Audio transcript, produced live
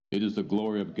It is the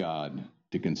glory of God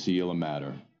to conceal a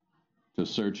matter. To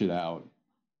search it out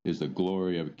is the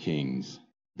glory of kings.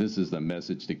 This is the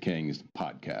Message to Kings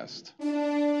podcast.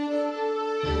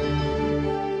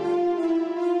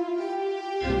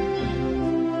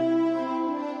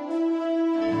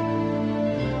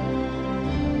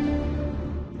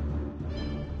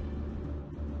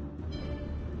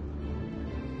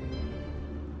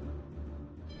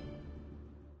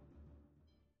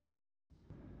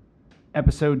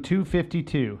 Episode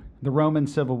 252, The Roman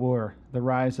Civil War, The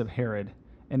Rise of Herod,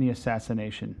 and the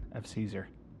Assassination of Caesar.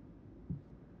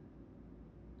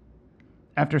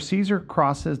 After Caesar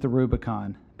crosses the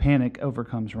Rubicon, panic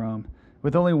overcomes Rome.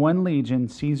 With only one legion,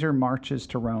 Caesar marches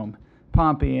to Rome.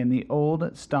 Pompey and the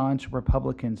old, staunch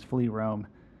Republicans flee Rome.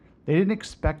 They didn't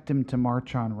expect him to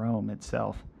march on Rome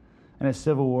itself, and a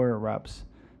civil war erupts.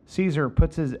 Caesar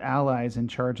puts his allies in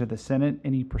charge of the Senate,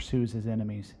 and he pursues his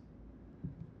enemies.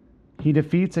 He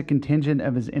defeats a contingent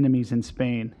of his enemies in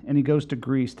Spain, and he goes to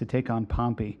Greece to take on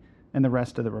Pompey and the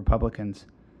rest of the Republicans.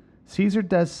 Caesar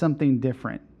does something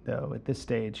different, though, at this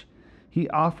stage. He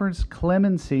offers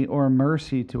clemency or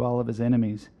mercy to all of his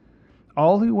enemies.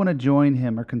 All who want to join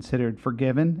him are considered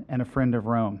forgiven and a friend of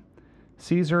Rome.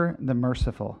 Caesar the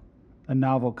Merciful, a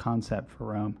novel concept for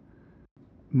Rome.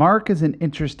 Mark is an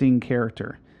interesting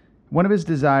character. One of his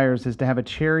desires is to have a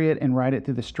chariot and ride it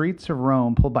through the streets of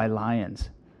Rome pulled by lions.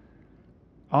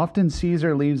 Often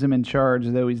Caesar leaves him in charge,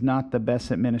 though he's not the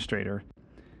best administrator.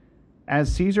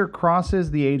 As Caesar crosses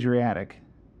the Adriatic,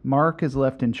 Mark is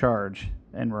left in charge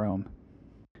in Rome.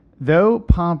 Though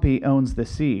Pompey owns the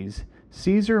seas,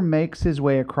 Caesar makes his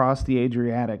way across the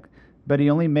Adriatic, but he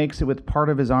only makes it with part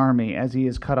of his army as he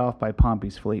is cut off by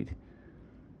Pompey's fleet.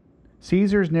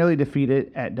 Caesar is nearly defeated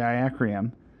at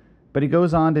Dyrrhachium, but he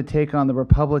goes on to take on the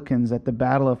Republicans at the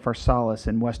Battle of Pharsalus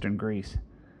in western Greece.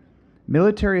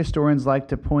 Military historians like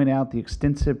to point out the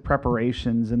extensive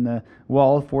preparations and the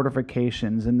wall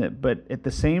fortifications, but at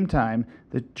the same time,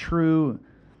 the true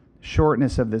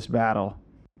shortness of this battle.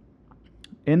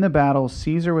 In the battle,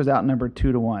 Caesar was outnumbered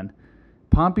 2-1.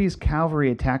 Pompey's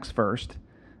cavalry attacks first,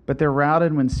 but they're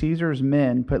routed when Caesar's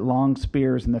men put long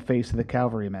spears in the face of the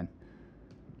cavalrymen.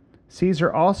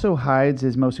 Caesar also hides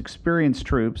his most experienced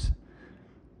troops,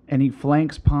 and he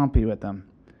flanks Pompey with them.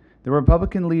 The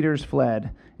Republican leaders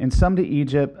fled, and some to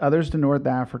Egypt, others to North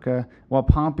Africa, while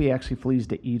Pompey actually flees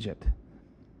to Egypt.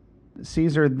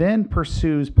 Caesar then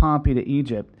pursues Pompey to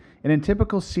Egypt, and in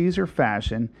typical Caesar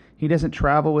fashion, he doesn't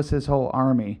travel with his whole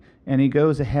army, and he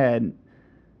goes ahead,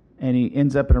 and he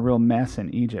ends up in a real mess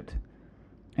in Egypt.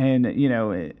 And,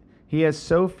 he has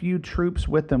so few troops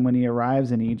with him when he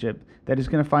arrives in Egypt that he's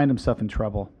going to find himself in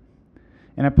trouble.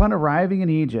 And upon arriving in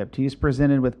Egypt, he is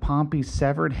presented with Pompey's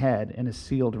severed head and a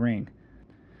sealed ring.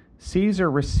 Caesar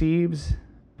receives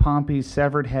Pompey's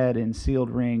severed head and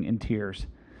sealed ring in tears.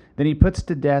 Then he puts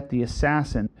to death the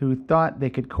assassin who thought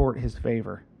they could court his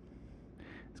favor.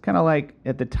 It's kind of like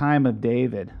at the time of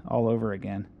David all over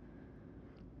again.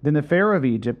 Then the Pharaoh of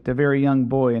Egypt, a very young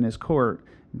boy in his court,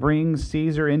 brings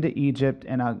Caesar into Egypt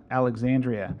and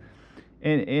Alexandria.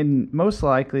 And most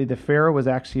likely the Pharaoh was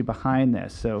actually behind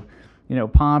this. So,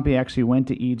 Pompey actually went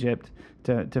to Egypt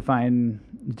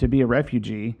to be a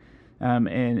refugee. And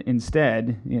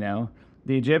instead,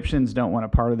 the Egyptians don't want a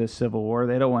part of this civil war.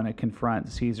 They don't want to confront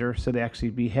Caesar, so they actually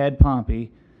behead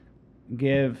Pompey,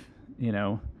 give,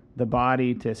 the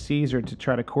body to Caesar to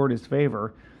try to court his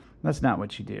favor. That's not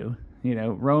what you do.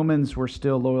 Romans were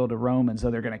still loyal to Romans,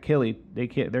 so they're going to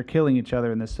they're killing each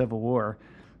other in the civil war.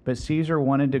 But Caesar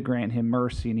wanted to grant him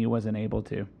mercy, and he wasn't able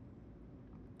to.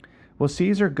 Well,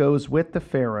 Caesar goes with the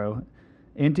Pharaoh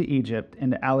into Egypt,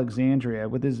 into Alexandria,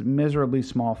 with his miserably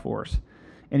small force.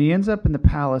 And he ends up in the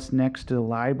palace next to the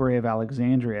Library of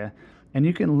Alexandria. And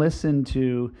you can listen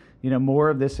to,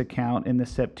 more of this account in the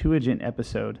Septuagint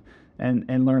episode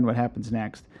and learn what happens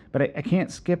next. But I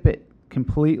can't skip it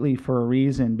completely for a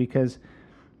reason, because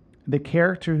the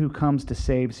character who comes to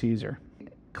save Caesar.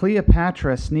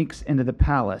 Cleopatra sneaks into the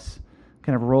palace,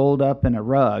 kind of rolled up in a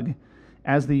rug,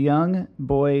 as the young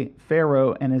boy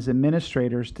Pharaoh and his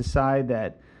administrators decide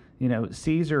that,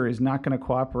 Caesar is not going to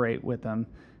cooperate with them.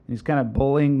 He's kind of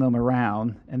bullying them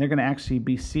around, and they're going to actually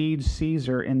besiege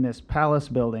Caesar in this palace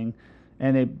building,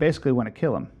 and they basically want to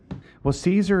kill him. Well,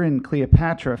 Caesar and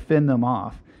Cleopatra fend them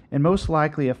off, and most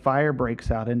likely a fire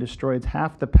breaks out and destroys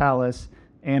half the palace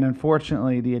and,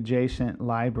 unfortunately, the adjacent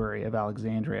Library of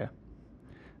Alexandria,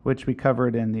 which we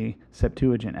covered in the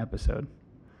Septuagint episode.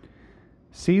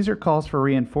 Caesar calls for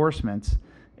reinforcements,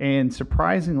 and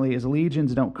surprisingly, his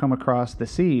legions don't come across the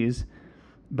seas,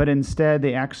 but instead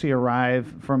they actually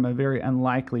arrive from a very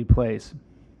unlikely place.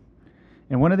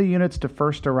 And one of the units to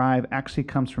first arrive actually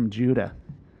comes from Judah.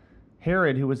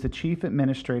 Herod, who was the chief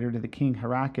administrator to the king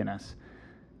Hyrcanus,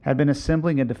 had been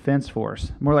assembling a defense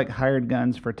force, more like hired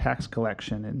guns for tax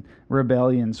collection and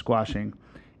rebellion squashing.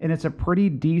 And it's a pretty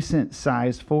decent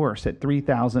sized force at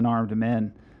 3,000 armed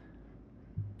men.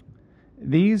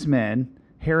 These men,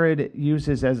 Herod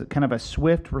uses as kind of a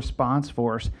swift response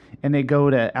force, and they go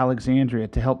to Alexandria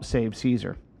to help save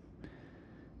Caesar.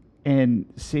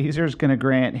 And Caesar's going to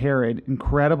grant Herod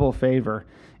incredible favor,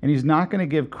 and he's not going to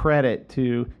give credit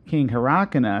to King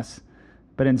Hyrcanus,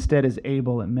 but instead his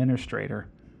able administrator.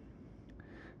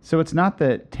 So it's not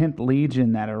the 10th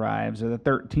legion that arrives or the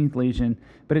 13th legion,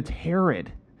 but it's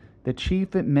Herod, the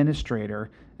chief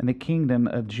administrator in the kingdom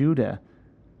of Judah,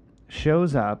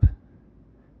 shows up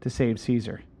to save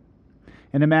Caesar.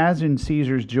 And imagine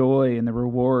Caesar's joy and the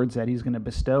rewards that he's going to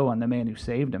bestow on the man who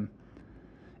saved him.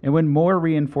 And when more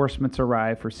reinforcements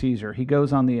arrive for Caesar, he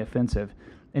goes on the offensive,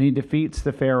 and he defeats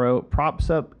the Pharaoh, props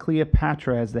up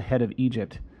Cleopatra as the head of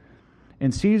Egypt.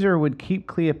 And Caesar would keep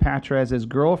Cleopatra as his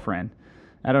girlfriend.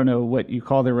 I don't know what you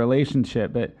call their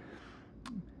relationship, but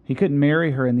he couldn't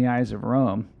marry her in the eyes of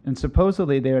Rome. And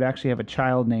supposedly they would actually have a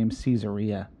child named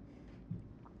Caesarea.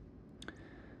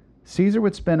 Caesar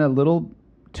would spend a little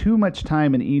too much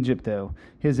time in Egypt, though.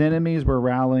 His enemies were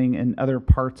rallying in other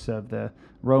parts of the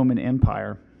Roman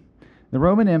Empire. The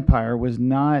Roman Empire was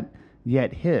not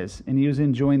yet his, and he was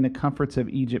enjoying the comforts of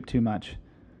Egypt too much.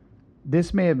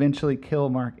 This may eventually kill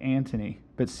Mark Antony,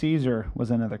 but Caesar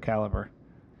was another caliber.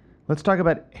 Let's talk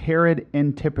about Herod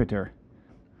Antipater.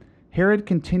 Herod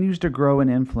continues to grow in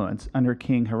influence under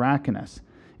King Hyrcanus,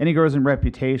 and he grows in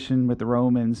reputation with the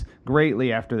Romans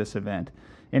greatly after this event.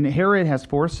 And Herod has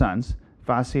 4 sons,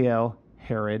 Phasael,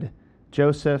 Herod,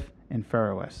 Joseph, and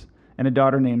Pharoas, and a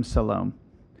daughter named Salome.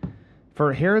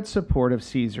 For Herod's support of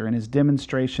Caesar and his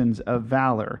demonstrations of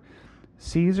valor,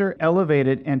 Caesar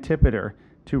elevated Antipater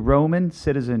to Roman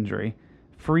citizenry,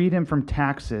 freed him from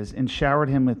taxes, and showered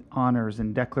him with honors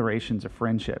and declarations of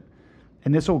friendship.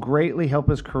 And this will greatly help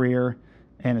his career,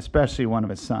 and especially one of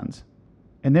his sons.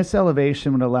 And this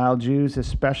elevation would allow Jews a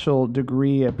special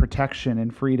degree of protection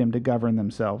and freedom to govern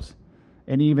themselves,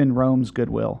 and even Rome's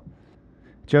goodwill.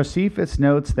 Josephus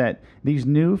notes that these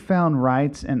newfound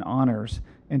rights and honors,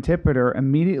 Antipater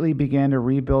immediately began to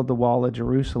rebuild the wall of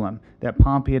Jerusalem that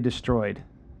Pompey had destroyed.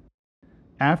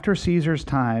 After Caesar's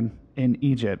time in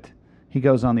Egypt, he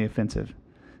goes on the offensive.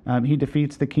 He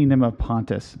defeats the kingdom of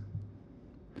Pontus.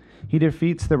 He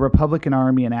defeats the Republican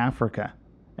army in Africa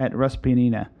at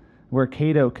Ruspinina, where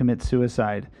Cato commits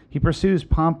suicide. He pursues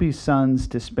Pompey's sons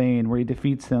to Spain, where he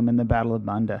defeats them in the Battle of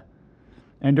Munda.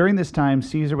 And during this time,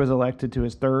 Caesar was elected to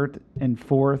his 3rd and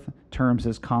 4th terms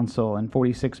as consul in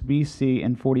 46 BC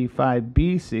and 45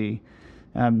 BC.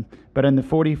 But in the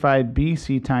 45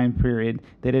 BC time period,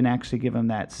 they didn't actually give him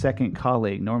that second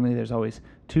colleague. Normally there's always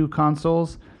 2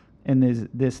 consuls. In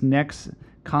this next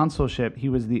consulship, he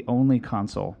was the only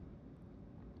consul.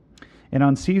 And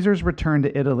on Caesar's return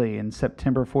to Italy in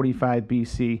September 45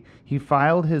 BC, he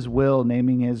filed his will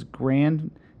naming his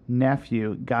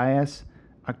grandnephew Gaius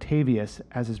Octavius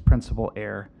as his principal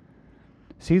heir.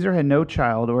 Caesar had no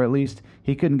child, or at least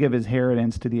he couldn't give his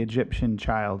inheritance to the Egyptian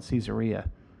child, Caesarea.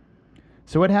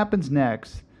 So what happens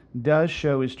next does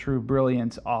show his true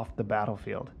brilliance off the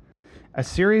battlefield. A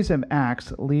series of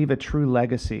acts leave a true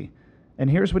legacy, and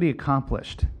here's what he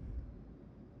accomplished.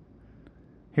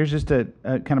 Here's just a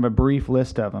kind of a brief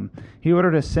list of them. He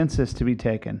ordered a census to be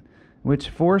taken, which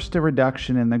forced a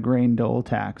reduction in the grain dole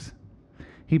tax.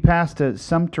 He passed a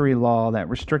sumptuary law that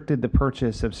restricted the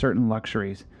purchase of certain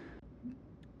luxuries.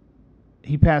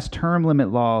 He passed term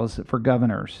limit laws for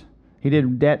governors. He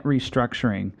did debt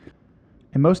restructuring.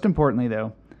 And most importantly,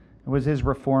 though, was his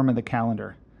reform of the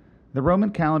calendar. The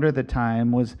Roman calendar at the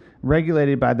time was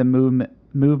regulated by the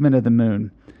movement of the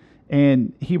moon.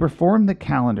 And he reformed the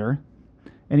calendar,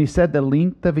 and he set the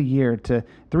length of a year to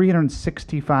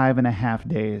 365 and a half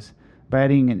days by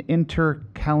adding an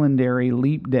intercalendary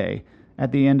leap day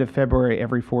at the end of February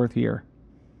every 4th year.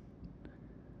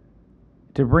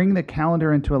 To bring the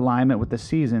calendar into alignment with the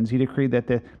seasons, he decreed that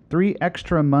the 3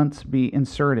 extra months be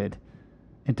inserted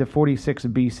into 46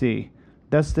 BC.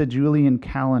 Thus the Julian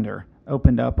calendar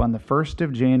opened up on the 1st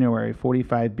of January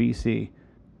 45 BC.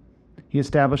 He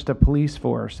established a police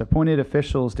force, appointed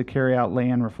officials to carry out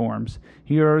land reforms.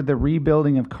 He ordered the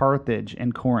rebuilding of Carthage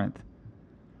and Corinth.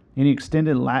 And he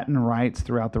extended Latin rights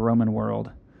throughout the Roman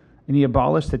world. And he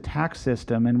abolished the tax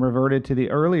system and reverted to the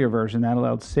earlier version that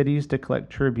allowed cities to collect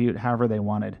tribute however they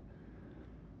wanted.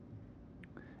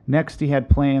 Next, he had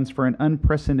plans for an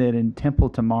unprecedented temple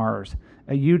to Mars,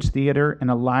 a huge theater,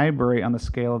 and a library on the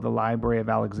scale of the Library of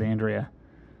Alexandria.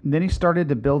 And then he started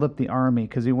to build up the army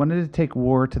because he wanted to take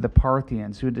war to the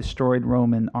Parthians who had destroyed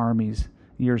Roman armies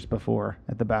years before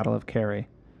at the Battle of Carrhae.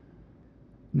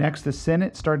 Next, the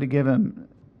Senate started to give him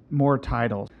more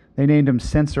titles. They named him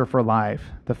Censor for Life,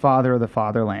 the Father of the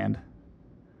Fatherland.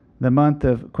 The month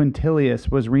of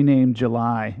Quintilius was renamed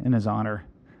July in his honor.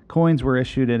 Coins were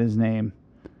issued in his name.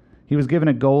 He was given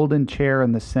a golden chair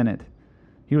in the Senate.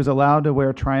 He was allowed to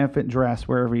wear triumphant dress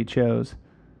wherever he chose.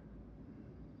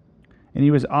 And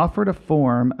he was offered a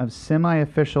form of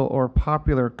semi-official or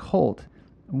popular cult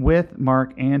with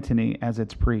Mark Antony as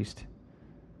its priest.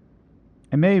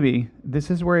 And maybe this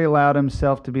is where he allowed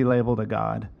himself to be labeled a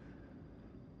god,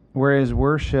 where his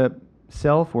worship,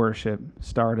 self-worship,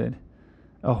 started.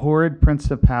 A horrid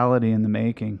principality in the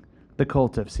making, the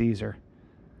cult of Caesar.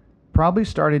 Probably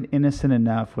started innocent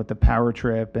enough with the power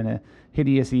trip and a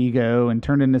hideous ego and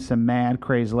turned into some mad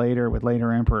craze later with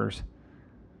later emperors.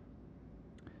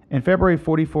 In February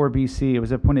 44 BC, he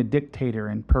was appointed dictator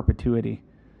in perpetuity.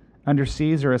 Under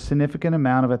Caesar, a significant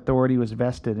amount of authority was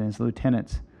vested in his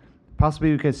lieutenants,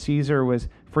 possibly because Caesar was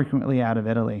frequently out of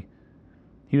Italy.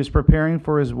 He was preparing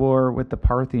for his war with the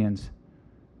Parthians,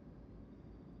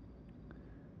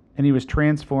 and he was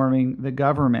transforming the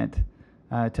government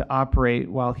to operate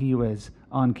while he was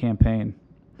on campaign.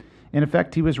 In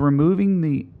effect, he was removing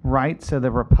the rights of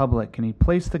the republic, and he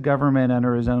placed the government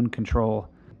under his own control.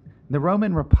 The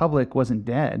Roman Republic wasn't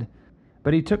dead,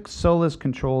 but he took Sulla's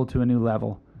control to a new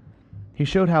level. He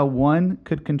showed how one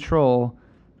could control,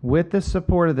 with the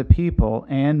support of the people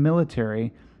and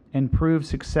military, and prove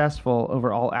successful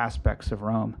over all aspects of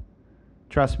Rome.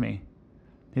 Trust me,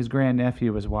 his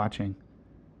grandnephew was watching.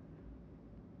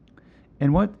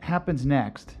 And what happens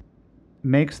next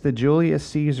makes the Julius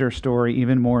Caesar story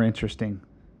even more interesting.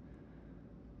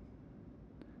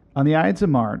 On the Ides of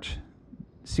March,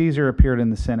 Caesar appeared in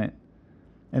the Senate,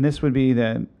 and this would be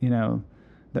the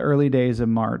early days of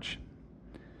March.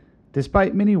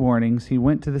 Despite many warnings, he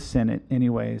went to the Senate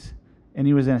anyways, and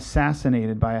he was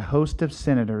assassinated by a host of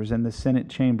senators in the Senate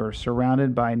chamber,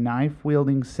 surrounded by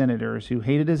knife-wielding senators who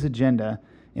hated his agenda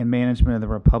and management of the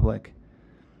Republic.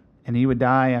 And he would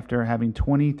die after having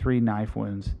 23 knife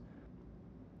wounds.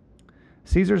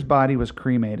 Caesar's body was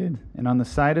cremated, and on the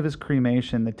site of his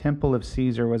cremation, the Temple of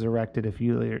Caesar was erected a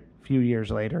few years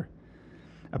later.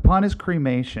 Upon his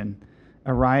cremation,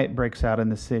 a riot breaks out in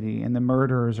the city, and the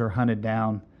murderers are hunted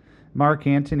down. Mark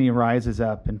Antony rises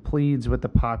up and pleads with the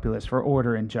populace for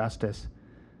order and justice.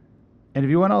 And if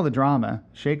you want all the drama,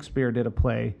 Shakespeare did a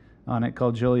play on it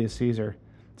called Julius Caesar.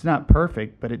 It's not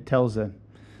perfect, but it tells a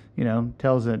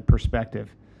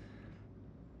perspective.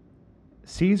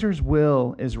 Caesar's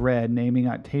will is read, naming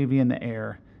Octavian the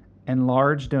heir, and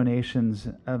large donations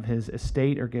of his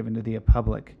estate are given to the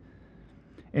public.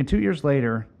 And 2 years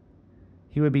later,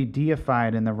 he would be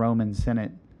deified in the Roman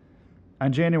Senate.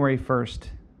 On January 1st,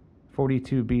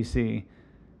 42 BC,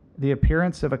 the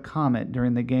appearance of a comet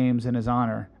during the games in his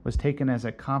honor was taken as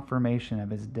a confirmation of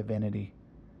his divinity.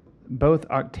 Both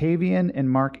Octavian and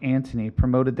Mark Antony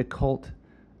promoted the cult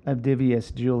of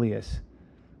Divius Julius.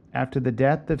 After the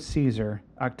death of Caesar,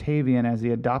 Octavian, as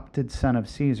the adopted son of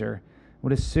Caesar,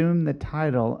 would assume the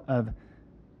title of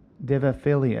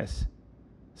Diviphilius,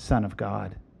 Son of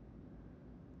God.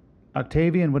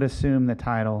 Octavian would assume the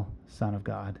title Son of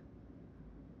God.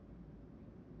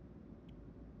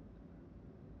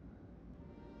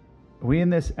 We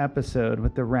end this episode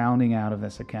with the rounding out of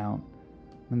this account.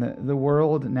 And the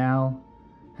world now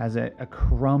has a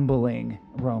crumbling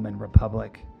Roman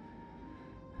Republic.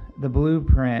 The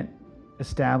blueprint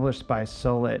established by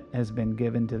Sulla has been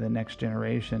given to the next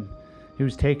generation,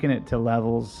 who's taken it to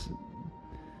levels,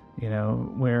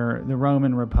 where the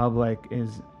Roman Republic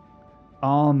is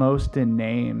almost in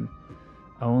name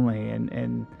only,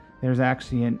 and there's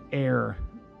actually an heir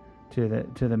to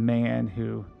the man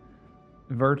who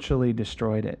virtually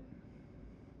destroyed it.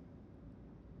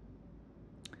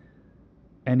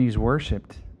 And he's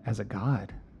worshipped as a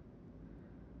god.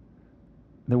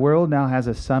 The world now has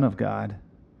a son of God.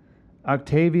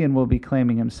 Octavian will be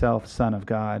claiming himself son of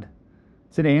God.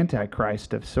 It's an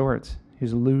antichrist of sorts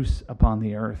who's loose upon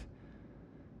the earth.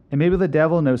 And maybe the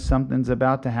devil knows something's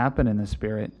about to happen in the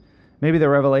spirit. Maybe the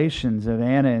revelations of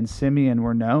Anna and Simeon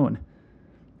were known,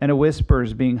 and a whisper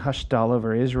is being hushed all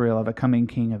over Israel of a coming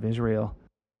king of Israel.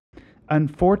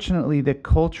 Unfortunately, the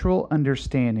cultural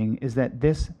understanding is that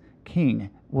this king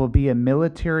will be a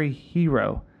military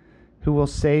hero who will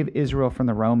save Israel from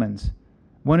the Romans,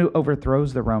 one who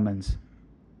overthrows the Romans.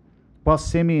 While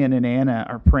Simeon and Anna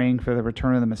are praying for the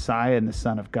return of the Messiah and the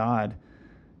Son of God,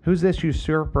 Who's this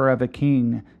usurper of a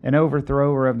king, an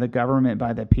overthrower of the government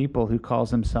by the people, who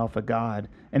calls himself a god,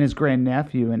 and his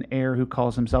grandnephew, an heir who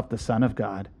calls himself the Son of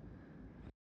God?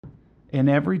 In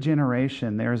every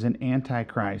generation, there is an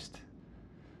antichrist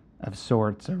of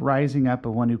sorts, a rising up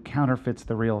of one who counterfeits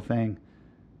the real thing.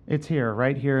 It's here,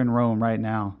 right here in Rome, right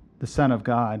now. The Son of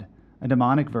God, a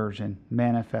demonic version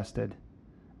manifested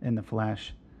in the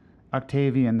flesh.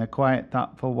 Octavian, the quiet,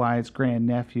 thoughtful, wise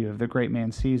grandnephew of the great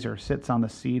man Caesar, sits on the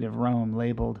seat of Rome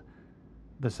labeled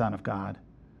the Son of God.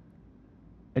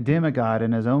 A demigod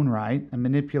in his own right, a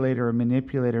manipulator of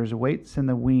manipulators, waits in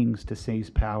the wings to seize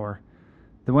power.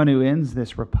 The one who ends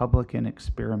this Republican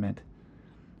experiment.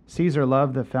 Caesar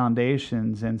loved the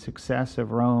foundations and success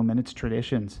of Rome and its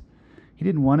traditions. He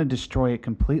didn't want to destroy it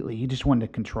completely. He just wanted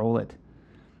to control it.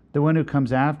 The one who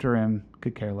comes after him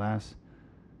could care less.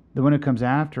 The one who comes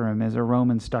after him is a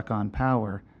Roman stuck on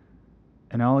power,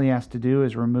 and all he has to do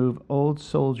is remove old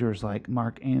soldiers like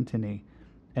Mark Antony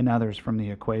and others from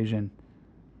the equation.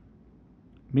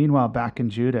 Meanwhile, back in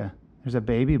Judah, there's a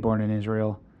baby born in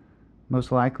Israel, most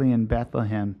likely in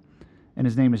Bethlehem, and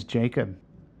his name is Jacob.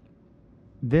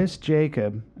 This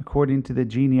Jacob, according to the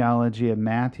genealogy of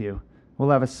Matthew,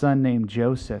 will have a son named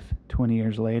Joseph 20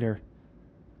 years later,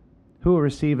 who will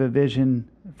receive a vision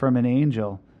from an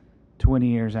angel 20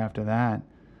 years after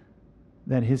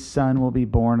that his son will be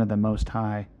born of the Most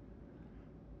High.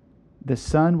 The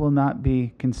Son will not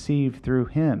be conceived through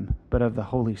him, but of the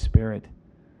Holy Spirit.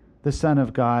 The Son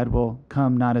of God will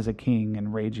come not as a king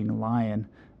and raging lion,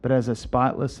 but as a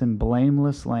spotless and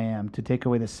blameless lamb to take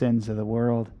away the sins of the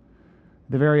world.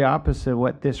 The very opposite of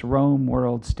what this Rome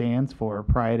world stands for: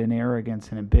 pride and arrogance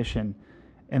and ambition,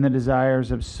 and the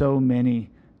desires of so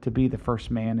many to be the first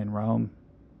man in Rome.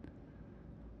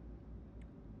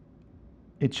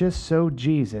 It just so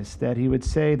Jesus that he would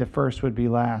say the first would be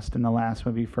last and the last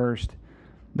would be first.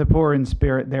 The poor in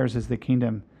spirit, theirs is the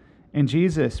kingdom. And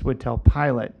Jesus would tell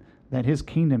Pilate that his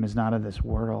kingdom is not of this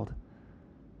world.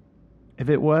 If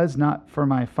it was not for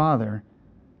my Father,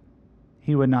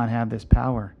 he would not have this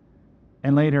power.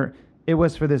 And later, it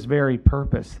was for this very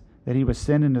purpose that he was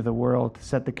sent into the world to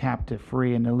set the captive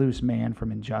free and to loose man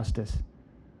from injustice.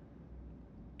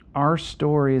 Our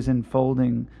story is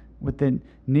unfolding with the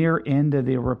near end of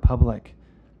the Republic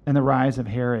and the rise of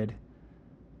Herod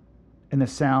and the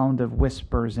sound of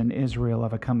whispers in Israel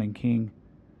of a coming king.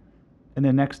 In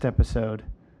the next episode,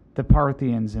 the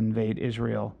Parthians invade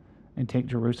Israel and take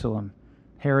Jerusalem.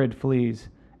 Herod flees,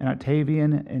 and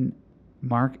Octavian and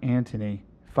Mark Antony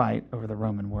fight over the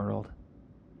Roman world.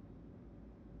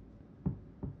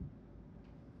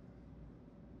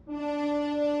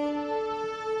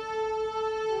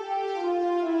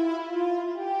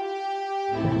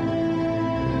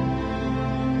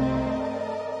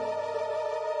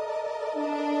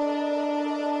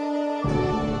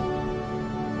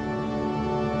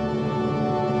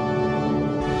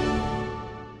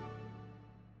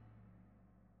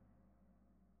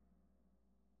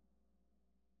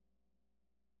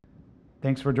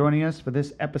 Thanks for joining us for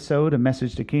this episode of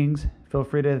Message to Kings. Feel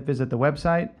free to visit the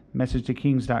website,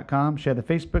 messagetokings.com, share the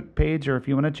Facebook page, or if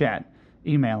you want to chat,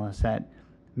 email us at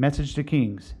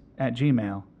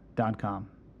messagetokings@gmail.com.